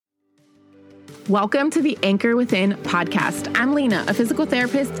Welcome to the Anchor Within podcast. I'm Lena, a physical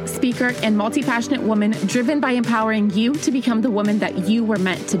therapist, speaker, and multi-passionate woman driven by empowering you to become the woman that you were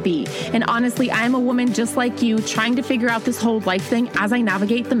meant to be. And honestly, I am a woman just like you, trying to figure out this whole life thing as I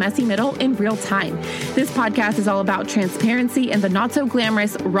navigate the messy middle in real time. This podcast is all about transparency and the not so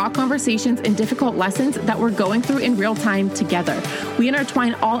glamorous, raw conversations and difficult lessons that we're going through in real time together. We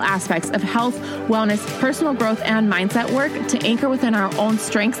intertwine all aspects of health, wellness, personal growth, and mindset work to anchor within our own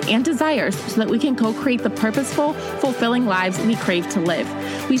strengths and desires so that we can co-create the purposeful, fulfilling lives we crave to live.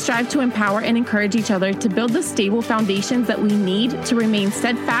 We strive to empower and encourage each other to build the stable foundations that we need to remain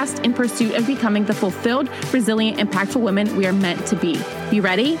steadfast in pursuit of becoming the fulfilled, resilient, impactful women we are meant to be. You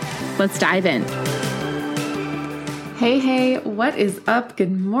ready? Let's dive in. Hey, what is up?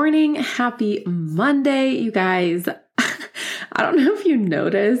 Good morning. Happy Monday, you guys. I don't know if you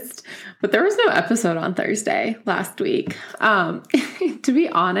noticed, but there was no episode on Thursday last week. To be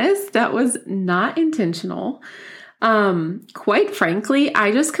honest, that was not intentional. Quite frankly,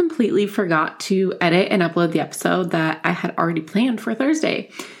 I just completely forgot to edit and upload the episode that I had already planned for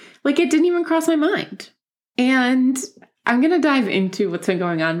Thursday. Like, it didn't even cross my mind. And I'm going to dive into what's been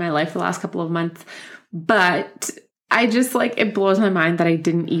going on in my life the last couple of months, but I just it blows my mind that I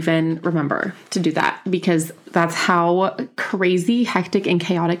didn't even remember to do that because that's how crazy, hectic, and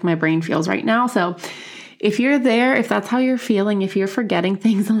chaotic my brain feels right now. So if you're there, if that's how you're feeling, if you're forgetting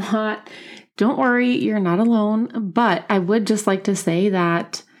things a lot, don't worry, you're not alone. But I would just like to say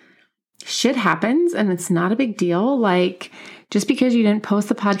that shit happens and it's not a big deal. Like, just because you didn't post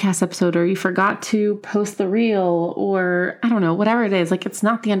the podcast episode or you forgot to post the reel or I don't know, whatever it is, it's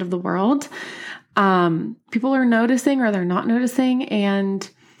not the end of the world. People are noticing or they're not noticing and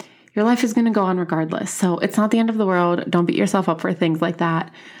your life is going to go on regardless. So it's not the end of the world. Don't beat yourself up for things like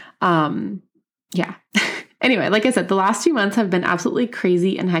that. Yeah. Anyway, like I said, the last 2 months have been absolutely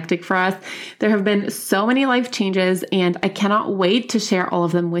crazy and hectic for us. There have been so many life changes and I cannot wait to share all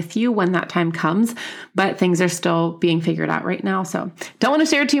of them with you when that time comes, but things are still being figured out right now. So don't want to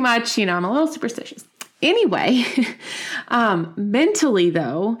share too much. I'm a little superstitious. Anyway, mentally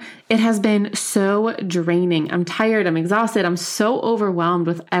though, it has been so draining. I'm tired. I'm exhausted. I'm so overwhelmed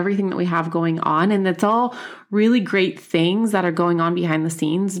with everything that we have going on. And it's all really great things that are going on behind the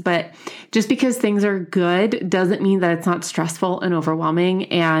scenes. But just because things are good doesn't mean that it's not stressful and overwhelming.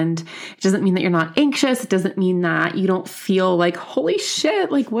 And it doesn't mean that you're not anxious. It doesn't mean that you don't feel like, holy shit,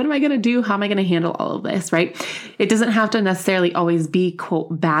 what am I going to do? How am I going to handle all of this? Right? It doesn't have to necessarily always be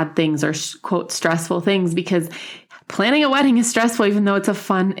quote bad things or quote stressful things because planning a wedding is stressful, even though it's a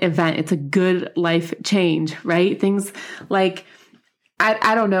fun event. It's a good life change, right? Things like,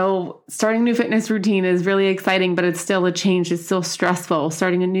 I don't know, starting a new fitness routine is really exciting, but it's still a change. It's still stressful.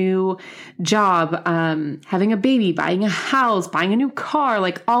 Starting a new job, having a baby, buying a house, buying a new car,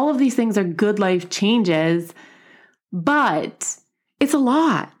 all of these things are good life changes, but it's a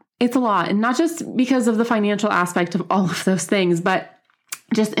lot. It's a lot. And not just because of the financial aspect of all of those things, but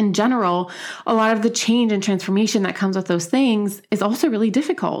just in general, a lot of the change and transformation that comes with those things is also really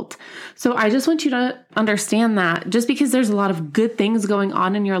difficult. So I just want you to understand that just because there's a lot of good things going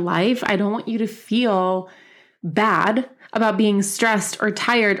on in your life, I don't want you to feel bad about being stressed or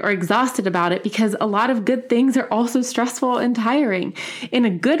tired or exhausted about it because a lot of good things are also stressful and tiring in a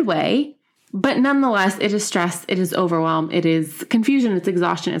good way. But nonetheless, it is stress, it is overwhelm, it is confusion, it's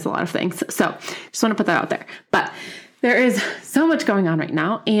exhaustion, it's a lot of things. So just want to put that out there. But there is so much going on right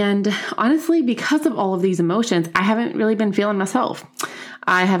now. And honestly, because of all of these emotions, I haven't really been feeling myself.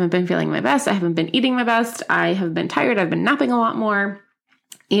 I haven't been feeling my best. I haven't been eating my best. I have been tired. I've been napping a lot more.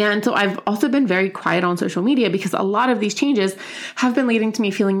 And so I've also been very quiet on social media because a lot of these changes have been leading to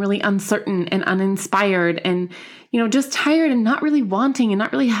me feeling really uncertain and uninspired and, just tired and not really wanting and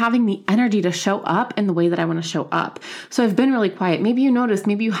not really having the energy to show up in the way that I want to show up. So I've been really quiet. Maybe you noticed,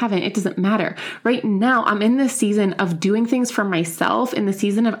 maybe you haven't. It doesn't matter. Right now, I'm in this season of doing things for myself, in the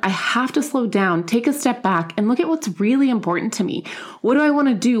season of I have to slow down, take a step back and look at what's really important to me. What do I want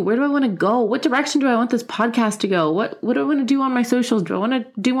to do? Where do I want to go? What direction do I want this podcast to go? What do I want to do on my socials? Do I want to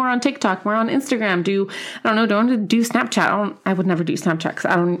do more on TikTok, more on Instagram? Do I want to do Snapchat? I would never do Snapchat because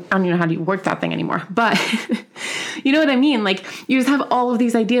I don't even know how to work that thing anymore. But you know what I mean? You just have all of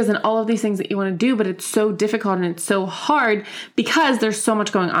these ideas and all of these things that you want to do, but it's so difficult and it's so hard because there's so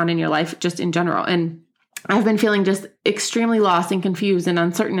much going on in your life just in general. And I've been feeling just extremely lost and confused and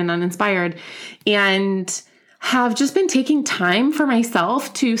uncertain and uninspired. And have just been taking time for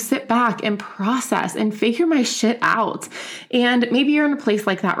myself to sit back and process and figure my shit out. And maybe you're in a place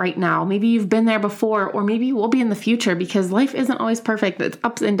like that right now. Maybe you've been there before, or maybe you will be in the future, because life isn't always perfect. It's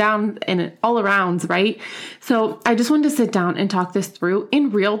ups and downs and all arounds, right? So I just wanted to sit down and talk this through in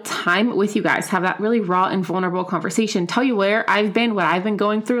real time with you guys, have that really raw and vulnerable conversation, tell you where I've been, what I've been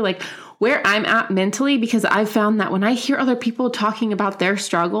going through, like where I'm at mentally, because I've found that when I hear other people talking about their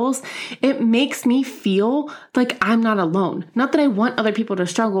struggles, it makes me feel like I'm not alone. Not that I want other people to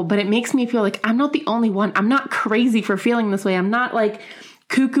struggle, but it makes me feel like I'm not the only one. I'm not crazy for feeling this way. I'm not like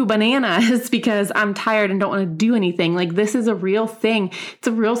cuckoo bananas because I'm tired and don't want to do anything. Like, this is a real thing. It's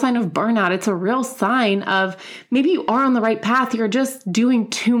a real sign of burnout. It's a real sign of maybe you are on the right path. You're just doing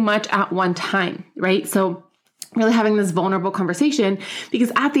too much at one time, right? So really having this vulnerable conversation,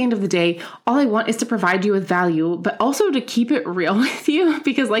 because at the end of the day, all I want is to provide you with value, but also to keep it real with you.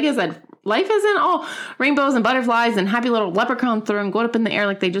 Because like I said, life isn't all rainbows and butterflies and happy little leprechauns throwing gold up in the air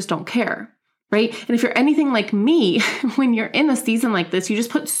like they just don't care. Right? And if you're anything like me, when you're in a season like this, you just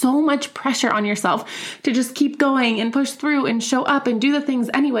put so much pressure on yourself to just keep going and push through and show up and do the things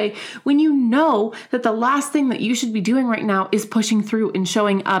anyway, when you know that the last thing that you should be doing right now is pushing through and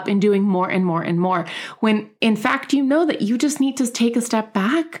showing up and doing more and more and more. When in fact, you know that you just need to take a step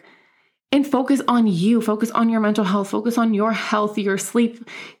back and focus on you, focus on your mental health, focus on your health, your sleep,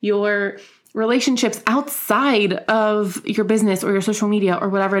 your relationships outside of your business or your social media or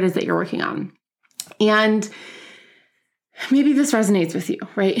whatever it is that you're working on. And maybe this resonates with you,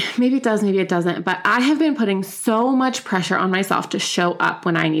 right? Maybe it does, maybe it doesn't. But I have been putting so much pressure on myself to show up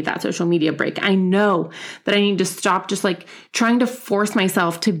when I need that social media break. I know that I need to stop just like trying to force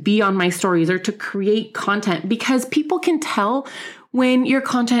myself to be on my stories or to create content, because people can tell when your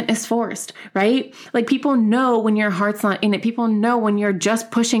content is forced, right? Like, people know when your heart's not in it. People know when you're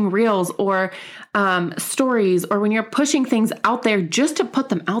just pushing reels or stories, or when you're pushing things out there just to put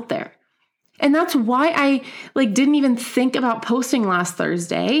them out there. And that's why I didn't even think about posting last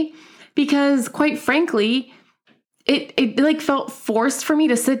Thursday, because quite frankly, it felt forced for me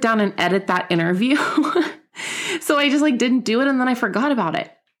to sit down and edit that interview. So I just didn't do it, and then I forgot about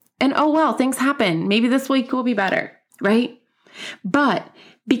it. And oh well, things happen. Maybe this week will be better, right? But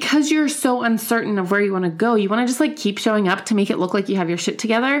because you're so uncertain of where you want to go, you want to just keep showing up to make it look like you have your shit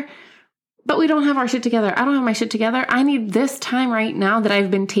together. But we don't have our shit together. I don't have my shit together. I need this time right now that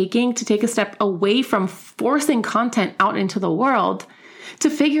I've been taking to take a step away from forcing content out into the world to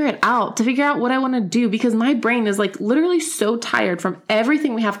figure it out, to figure out what I want to do, because my brain is literally so tired from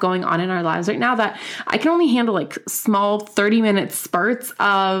everything we have going on in our lives right now that I can only handle small 30-minute spurts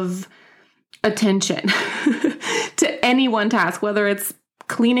of attention to any one task, whether it's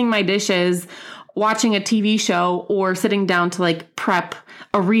cleaning my dishes, watching a TV show, or sitting down to prep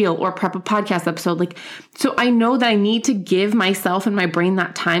a reel or prep a podcast episode. So I know that I need to give myself and my brain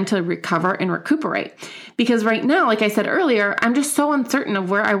that time to recover and recuperate. Because right now, like I said earlier, I'm just so uncertain of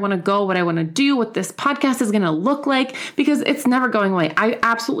where I want to go, what I want to do, what this podcast is going to look like, because it's never going away. I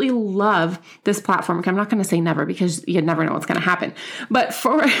absolutely love this platform. Okay, I'm not going to say never, because you never know what's going to happen. But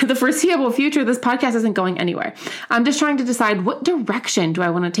for the foreseeable future, this podcast isn't going anywhere. I'm just trying to decide, what direction do I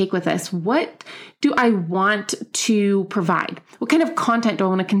want to take with this? What do I want to provide? What kind of content do I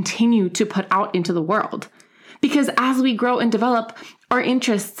want to continue to put out into the world? Because as we grow and develop, our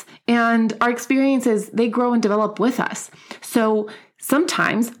interests and our experiences, they grow and develop with us. So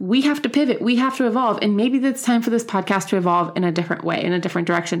sometimes we have to pivot, we have to evolve, and maybe it's time for this podcast to evolve in a different way, in a different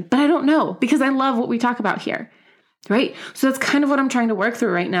direction. But I don't know, because I love what we talk about here, right? So that's kind of what I'm trying to work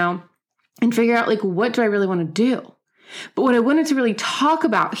through right now and figure out what do I really want to do? But what I wanted to really talk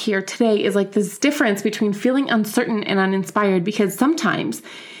about here today is this difference between feeling uncertain and uninspired, because sometimes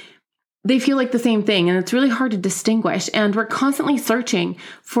they feel like the same thing, and it's really hard to distinguish. And we're constantly searching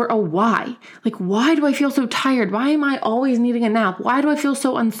for a why. Why do I feel so tired? Why am I always needing a nap? Why do I feel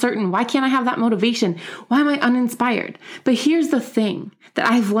so uncertain? Why can't I have that motivation? Why am I uninspired? But here's the thing that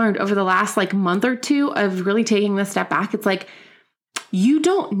I've learned over the last month or two of really taking this step back. It's you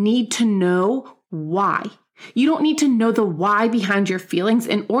don't need to know why. You don't need to know the why behind your feelings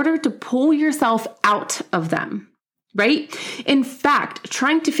in order to pull yourself out of them. Right? In fact,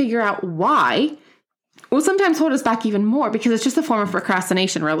 trying to figure out why will sometimes hold us back even more, because it's just a form of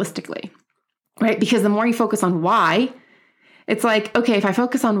procrastination, realistically, right? Because the more you focus on why, it's okay, if I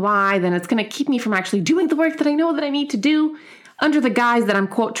focus on why, then it's going to keep me from actually doing the work that I know that I need to do under the guise that I'm,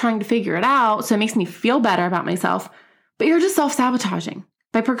 quote, trying to figure it out. So it makes me feel better about myself, but you're just self-sabotaging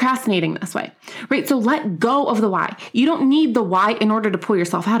by procrastinating this way, right? So let go of the why. You don't need the why in order to pull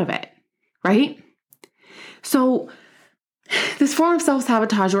yourself out of it, right? So This form of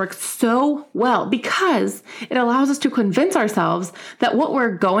self-sabotage works so well because it allows us to convince ourselves that what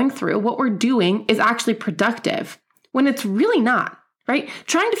we're going through, what we're doing is actually productive when it's really not, right?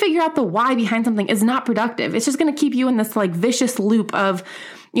 Trying to figure out the why behind something is not productive. It's just going to keep you in this like vicious loop of,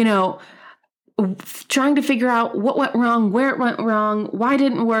 trying to figure out what went wrong, where it went wrong, why it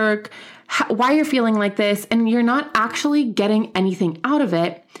didn't work, why you're feeling like this, and you're not actually getting anything out of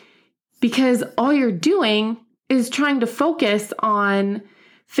it because all you're doing is trying to focus on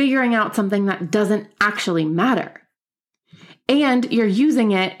figuring out something that doesn't actually matter. And you're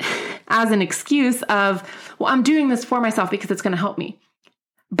using it as an excuse of, well, I'm doing this for myself because it's going to help me.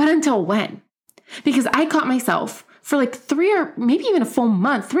 But until when? Because I caught myself for like 3 or maybe even a full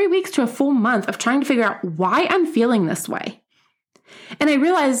month, 3 weeks to a full month of trying to figure out why I'm feeling this way. And I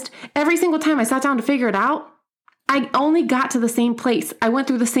realized every single time I sat down to figure it out, I only got to the same place. I went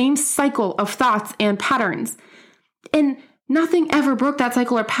through the same cycle of thoughts and patterns. And nothing ever broke that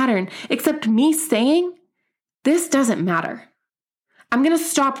cycle or pattern except me saying, this doesn't matter. I'm going to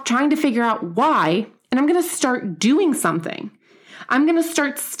stop trying to figure out why, and I'm going to start doing something. I'm going to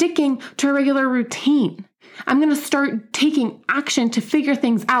start sticking to a regular routine. I'm going to start taking action to figure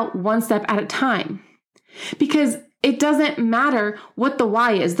things out one step at a time. Because it doesn't matter what the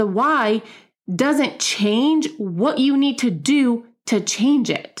why is. The why doesn't change what you need to do to change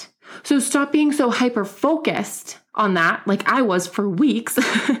it. So stop being so hyper-focused on that, like I was for weeks,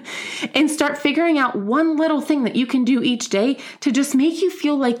 and start figuring out one little thing that you can do each day to just make you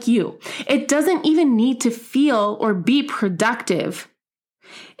feel like you. It doesn't even need to feel or be productive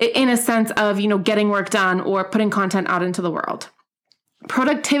in a sense of, getting work done or putting content out into the world.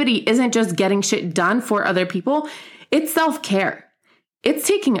 Productivity isn't just getting shit done for other people. It's self-care. It's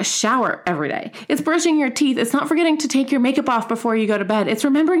taking a shower every day. It's brushing your teeth. It's not forgetting to take your makeup off before you go to bed. It's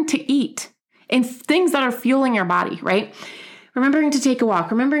remembering to eat and things that are fueling your body, right? Remembering to take a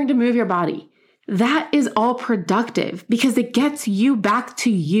walk, remembering to move your body. That is all productive because it gets you back to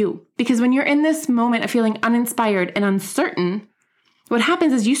you. Because when you're in this moment of feeling uninspired and uncertain, what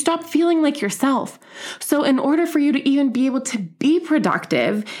happens is you stop feeling like yourself. So in order for you to even be able to be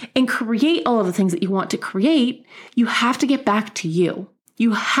productive and create all of the things that you want to create, you have to get back to you.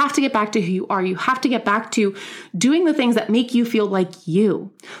 You have to get back to who you are. You have to get back to doing the things that make you feel like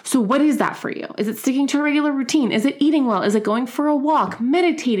you. So what is that for you? Is it sticking to a regular routine? Is it eating well? Is it going for a walk,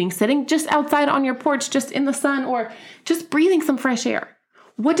 meditating, sitting just outside on your porch, just in the sun, or just breathing some fresh air?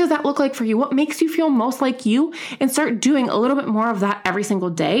 What does that look like for you? What makes you feel most like you? And start doing a little bit more of that every single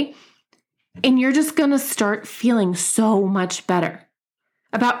day. And you're just going to start feeling so much better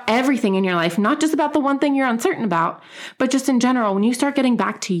about everything in your life, not just about the one thing you're uncertain about, but just in general. When you start getting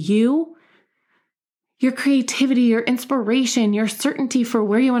back to you, your creativity, your inspiration, your certainty for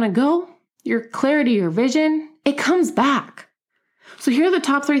where you want to go, your clarity, your vision, it comes back. So here are the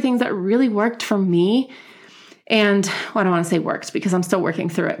top 3 things that really worked for me. And I don't want to say worked because I'm still working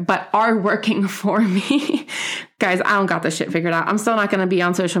through it, but are working for me. Guys, I don't got this shit figured out. I'm still not going to be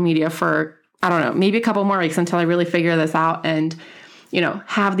on social media for, I don't know, maybe a couple more weeks until I really figure this out and,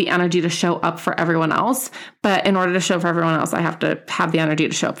 have the energy to show up for everyone else. But in order to show up for everyone else, I have to have the energy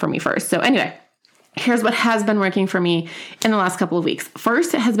to show up for me first. So anyway, here's what has been working for me in the last couple of weeks.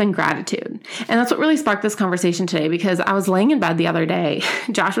 First, it has been gratitude. And that's what really sparked this conversation today because I was laying in bed the other day.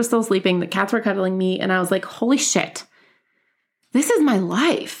 Josh was still sleeping. The cats were cuddling me. And I was like, holy shit, this is my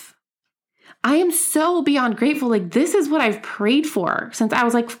life. I am so beyond grateful. Like, this is what I've prayed for since I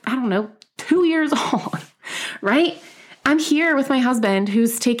was like, 2 years old, right? I'm here with my husband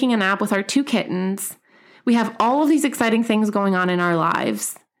who's taking a nap with our 2 kittens. We have all of these exciting things going on in our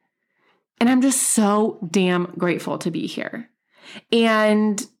lives. And I'm just so damn grateful to be here.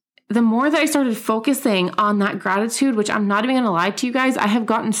 And the more that I started focusing on that gratitude, which I'm not even going to lie to you guys, I have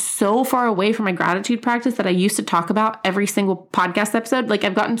gotten so far away from my gratitude practice that I used to talk about every single podcast episode. Like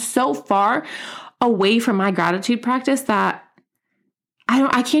I've gotten so far away from my gratitude practice that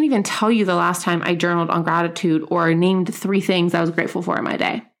I can't even tell you the last time I journaled on gratitude or named 3 things I was grateful for in my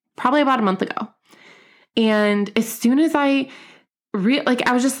day. Probably about a month ago. And as soon as I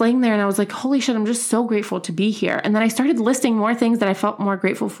was just laying there and I was like, holy shit, I'm just so grateful to be here. And then I started listing more things that I felt more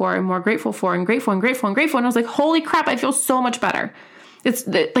grateful for and more grateful for and grateful and grateful and grateful. And I was like, holy crap, I feel so much better. It's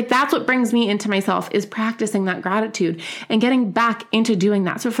like, that's what brings me into myself is practicing that gratitude and getting back into doing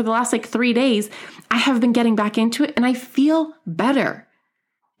that. So for the last 3 days, I have been getting back into it and I feel better.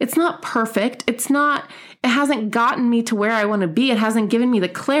 It's not perfect. It hasn't gotten me to where I want to be. It hasn't given me the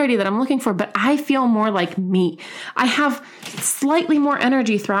clarity that I'm looking for, but I feel more like me. I have slightly more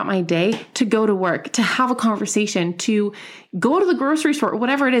energy throughout my day to go to work, to have a conversation, to go to the grocery store,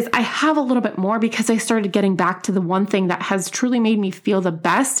 whatever it is. I have a little bit more because I started getting back to the one thing that has truly made me feel the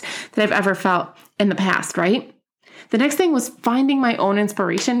best that I've ever felt in the past, right? The next thing was finding my own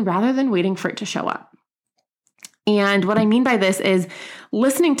inspiration rather than waiting for it to show up. And what I mean by this is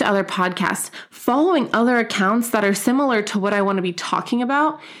listening to other podcasts, following other accounts that are similar to what I want to be talking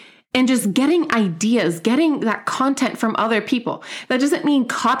about, and just getting ideas, getting that content from other people. That doesn't mean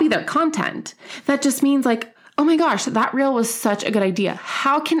copy their content. That just means like, oh my gosh, that reel was such a good idea.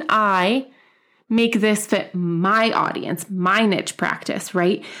 How can I make this fit my audience, my niche practice,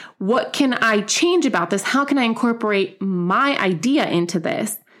 right? What can I change about this? How can I incorporate my idea into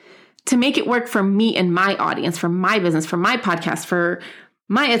this to make it work for me and my audience, for my business, for my podcast, for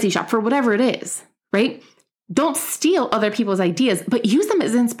my Etsy shop, for whatever it is, right? Don't steal other people's ideas, but use them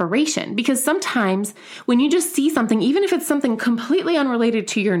as inspiration, because sometimes when you just see something, even if it's something completely unrelated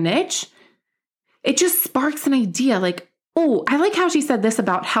to your niche, it just sparks an idea like, oh, I like how she said this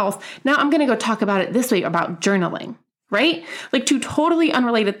about health. Now I'm going to go talk about it this way about journaling, right? Like two totally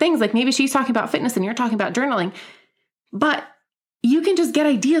unrelated things. Like maybe she's talking about fitness and you're talking about journaling, but you can just get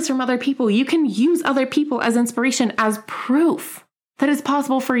ideas from other people. You can use other people as inspiration, as proof that it's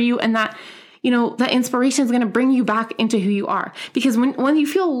possible for you, and that, that inspiration is going to bring you back into who you are. Because when you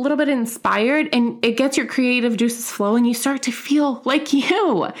feel a little bit inspired and it gets your creative juices flowing, you start to feel like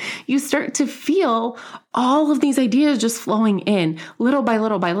you. You start to feel all of these ideas just flowing in little by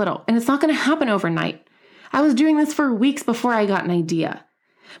little by little. And it's not going to happen overnight. I was doing this for weeks before I got an idea.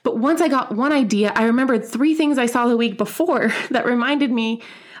 But once I got one idea, I remembered 3 things I saw the week before that reminded me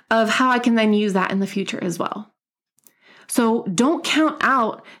of how I can then use that in the future as well. So don't count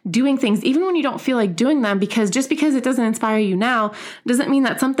out doing things, even when you don't feel like doing them, because just because it doesn't inspire you now doesn't mean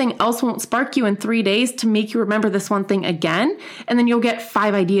that something else won't spark you in 3 days to make you remember this one thing again. And then you'll get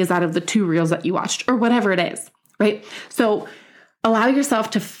 5 ideas out of the 2 reels that you watched or whatever it is, right? So allow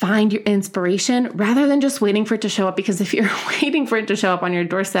yourself to find your inspiration rather than just waiting for it to show up, because if you're waiting for it to show up on your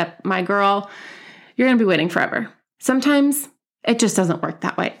doorstep, my girl, you're going to be waiting forever. Sometimes it just doesn't work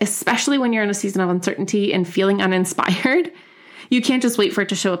that way, especially when you're in a season of uncertainty and feeling uninspired. You can't just wait for it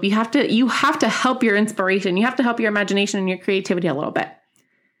to show up. You have to help your inspiration. You have to help your imagination and your creativity a little bit.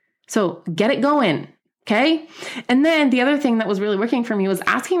 So get it going, okay? And then the other thing that was really working for me was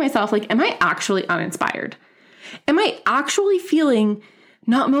asking myself, like, am I actually uninspired? Am I actually feeling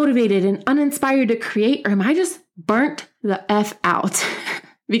not motivated and uninspired to create, or am I just burnt the F out?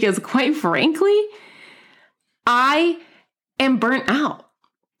 Because quite frankly, I am burnt out.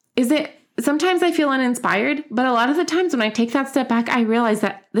 Sometimes I feel uninspired, but a lot of the times when I take that step back, I realize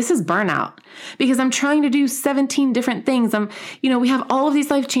that this is burnout because I'm trying to do 17 different things. We have all of these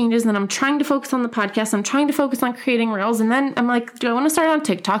life changes and I'm trying to focus on the podcast. I'm trying to focus on creating reels. And then I'm like, do I want to start on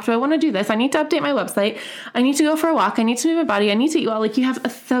TikTok? Do I want to do this? I need to update my website. I need to go for a walk. I need to move my body. I need to eat well. Like you have a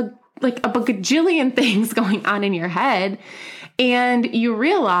bajillion things going on in your head. And you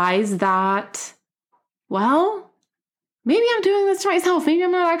realize that, well, maybe I'm doing this to myself. Maybe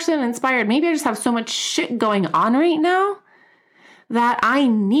I'm not actually uninspired. Maybe I just have so much shit going on right now that I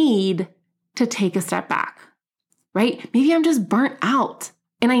need to take a step back, right? Maybe I'm just burnt out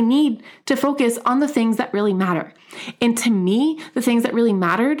and I need to focus on the things that really matter. And to me, the things that really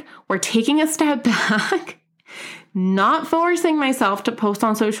mattered were taking a step back, not forcing myself to post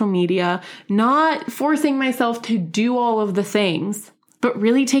on social media, not forcing myself to do all of the things, but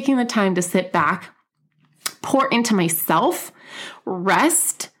really taking the time to sit back, pour into myself,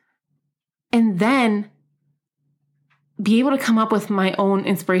 rest, and then be able to come up with my own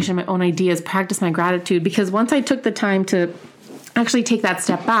inspiration, my own ideas, practice my gratitude. Because once I took the time to actually take that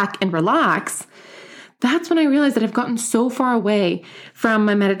step back and relax, that's when I realized that I've gotten so far away from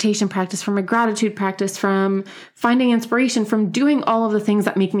my meditation practice, from my gratitude practice, from finding inspiration, from doing all of the things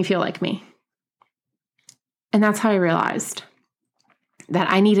that make me feel like me. And that's how I realized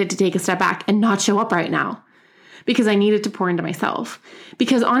that I needed to take a step back and not show up right now, because I needed to pour into myself.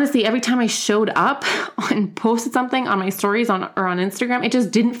 Because honestly, every time I showed up and posted something on my stories or on Instagram, it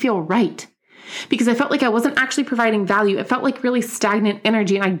just didn't feel right, because I felt like I wasn't actually providing value. It felt like really stagnant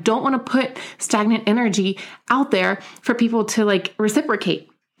energy, and I don't want to put stagnant energy out there for people to reciprocate,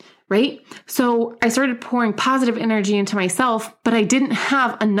 right? So I started pouring positive energy into myself, but I didn't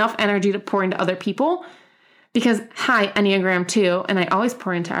have enough energy to pour into other people. Because, hi, Enneagram 2, and I always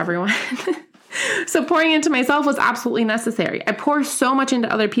pour into everyone. So pouring into myself was absolutely necessary. I pour so much into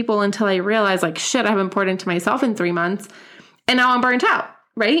other people until I realized, shit, I haven't poured into myself in 3 months, and now I'm burnt out.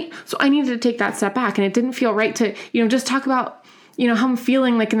 right? So I needed to take that step back, and it didn't feel right to, just talk about, how I'm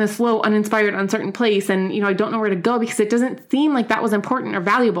feeling like in this low, uninspired, uncertain place. And, I don't know where to go because it doesn't seem like that was important or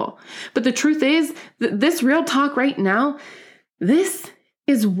valuable. But the truth is that this real talk right now, this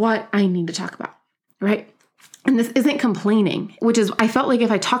is what I need to talk about, right? And this isn't complaining, which is, I felt like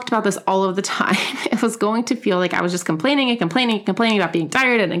if I talked about this all of the time, it was going to feel like I was just complaining about being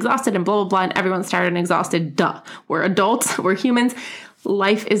tired and exhausted and blah, blah, blah. And everyone's tired and exhausted. Duh. We're adults. We're humans.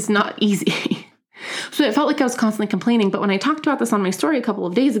 Life is not easy. So it felt like I was constantly complaining. But when I talked about this on my story a couple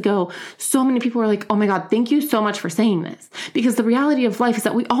of days ago, so many people were like, oh my God, thank you so much for saying this. Because the reality of life is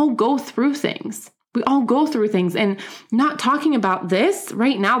that we all go through things. We all go through things, and not talking about this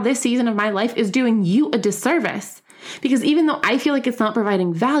right now, this season of my life, is doing you a disservice. Because even though I feel like it's not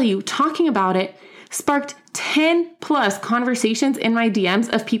providing value, talking about it sparked 10 plus conversations in my DMs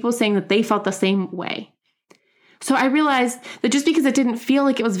of people saying that they felt the same way. So I realized that just because it didn't feel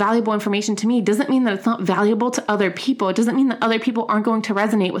like it was valuable information to me doesn't mean that it's not valuable to other people. It doesn't mean that other people aren't going to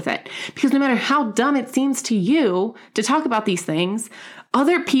resonate with it. Because no matter how dumb it seems to you to talk about these things,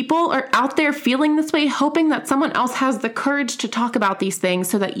 other people are out there feeling this way, hoping that someone else has the courage to talk about these things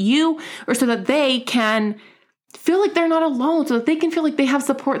so that they can feel like they're not alone, so that they can feel like they have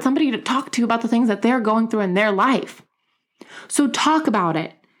support, somebody to talk to about the things that they're going through in their life. So talk about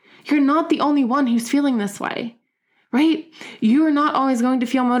it. You're not the only one who's feeling this way, right? You're not always going to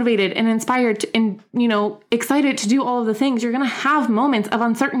feel motivated and inspired and, excited to do all of the things. You're going to have moments of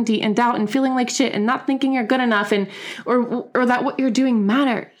uncertainty and doubt and feeling like shit and not thinking you're good enough or that what you're doing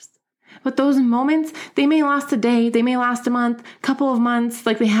matters. But those moments, they may last a day, they may last a month, couple of months,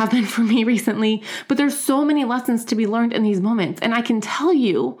 like they have been for me recently. But there's so many lessons to be learned in these moments. And I can tell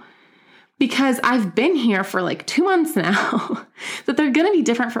you, because I've been here for like 2 months now, that they're going to be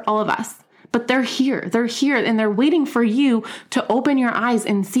different for all of us. But they're here, and they're waiting for you to open your eyes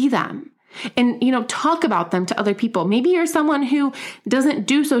and see them. And, talk about them to other people. Maybe you're someone who doesn't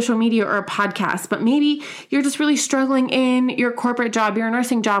do social media or a podcast, but maybe you're just really struggling in your corporate job, your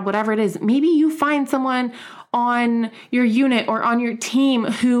nursing job, whatever it is. Maybe you find someone on your unit or on your team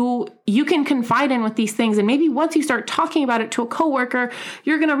who you can confide in with these things. And maybe once you start talking about it to a coworker,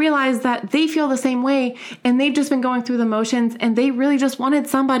 you're going to realize that they feel the same way and they've just been going through the motions and they really just wanted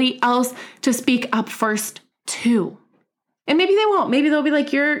somebody else to speak up first too. And maybe they won't. Maybe they'll be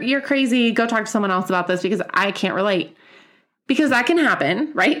like, you're crazy. Go talk to someone else about this because I can't relate. Because that can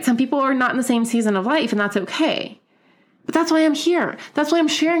happen, right? Some people are not in the same season of life, and that's okay. But that's why I'm here. That's why I'm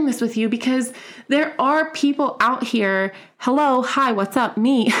sharing this with you, because there are people out here, hello, hi, what's up,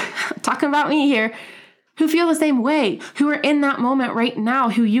 me, talking about me here, who feel the same way, who are in that moment right now,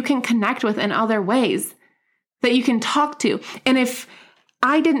 who you can connect with in other ways that you can talk to. And if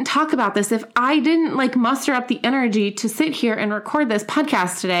I didn't talk about this, if I didn't muster up the energy to sit here and record this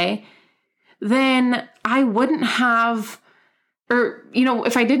podcast today, then I wouldn't have,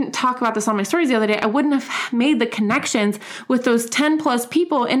 if I didn't talk about this on my stories the other day, I wouldn't have made the connections with those 10 plus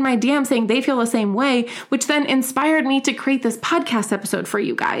people in my DM saying they feel the same way, which then inspired me to create this podcast episode for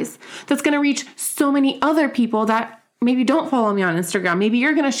you guys. That's going to reach so many other people that maybe don't follow me on Instagram. Maybe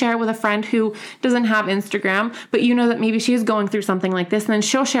you're going to share it with a friend who doesn't have Instagram, but you know that maybe she's going through something like this, and then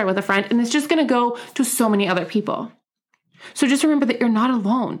she'll share it with a friend, and it's just going to go to so many other people. So just remember that you're not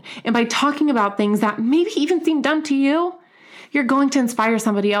alone. And by talking about things that maybe even seem dumb to you, you're going to inspire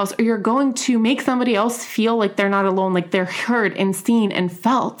somebody else, or you're going to make somebody else feel like they're not alone, like they're heard and seen and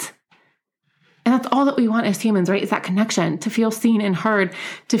felt. And that's all that we want as humans, right? Is that connection, to feel seen and heard,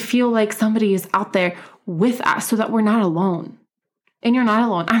 to feel like somebody is out there with us so that we're not alone. And you're not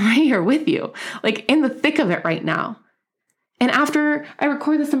alone. I'm right here with you, in the thick of it right now. And after I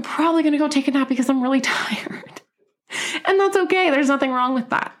record this, I'm probably going to go take a nap because I'm really tired. And that's okay. There's nothing wrong with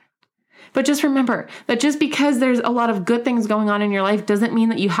that. But just remember that just because there's a lot of good things going on in your life doesn't mean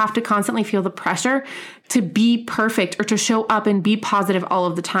that you have to constantly feel the pressure to be perfect or to show up and be positive all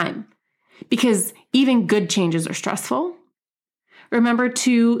of the time. Because even good changes are stressful. Remember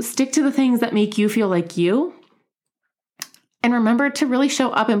to stick to the things that make you feel like you. And remember to really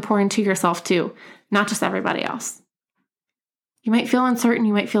show up and pour into yourself too, not just everybody else. You might feel uncertain,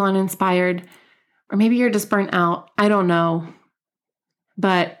 you might feel uninspired, or maybe you're just burnt out. I don't know.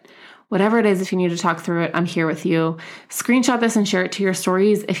 But whatever it is, if you need to talk through it, I'm here with you. Screenshot this and share it to your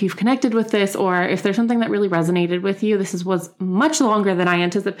stories if you've connected with this, or if there's something that really resonated with you. This was much longer than I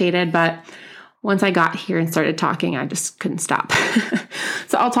anticipated, but once I got here and started talking, I just couldn't stop.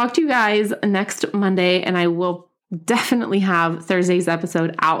 So I'll talk to you guys next Monday, and I will definitely have Thursday's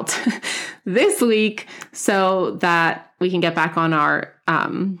episode out this week so that we can get back on our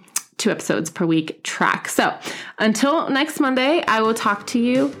 2 episodes per week track. So until next Monday, I will talk to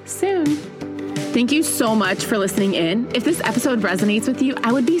you soon. Thank you so much for listening in. If this episode resonates with you,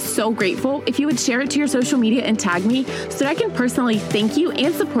 I would be so grateful if you would share it to your social media and tag me so that I can personally thank you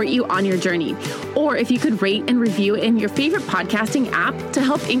and support you on your journey. Or if you could rate and review in your favorite podcasting app to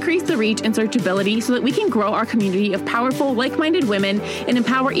help increase the reach and searchability so that we can grow our community of powerful, like-minded women and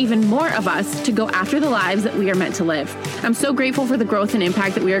empower even more of us to go after the lives that we are meant to live. I'm so grateful for the growth and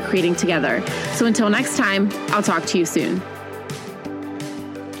impact that we are creating together. So until next time, I'll talk to you soon.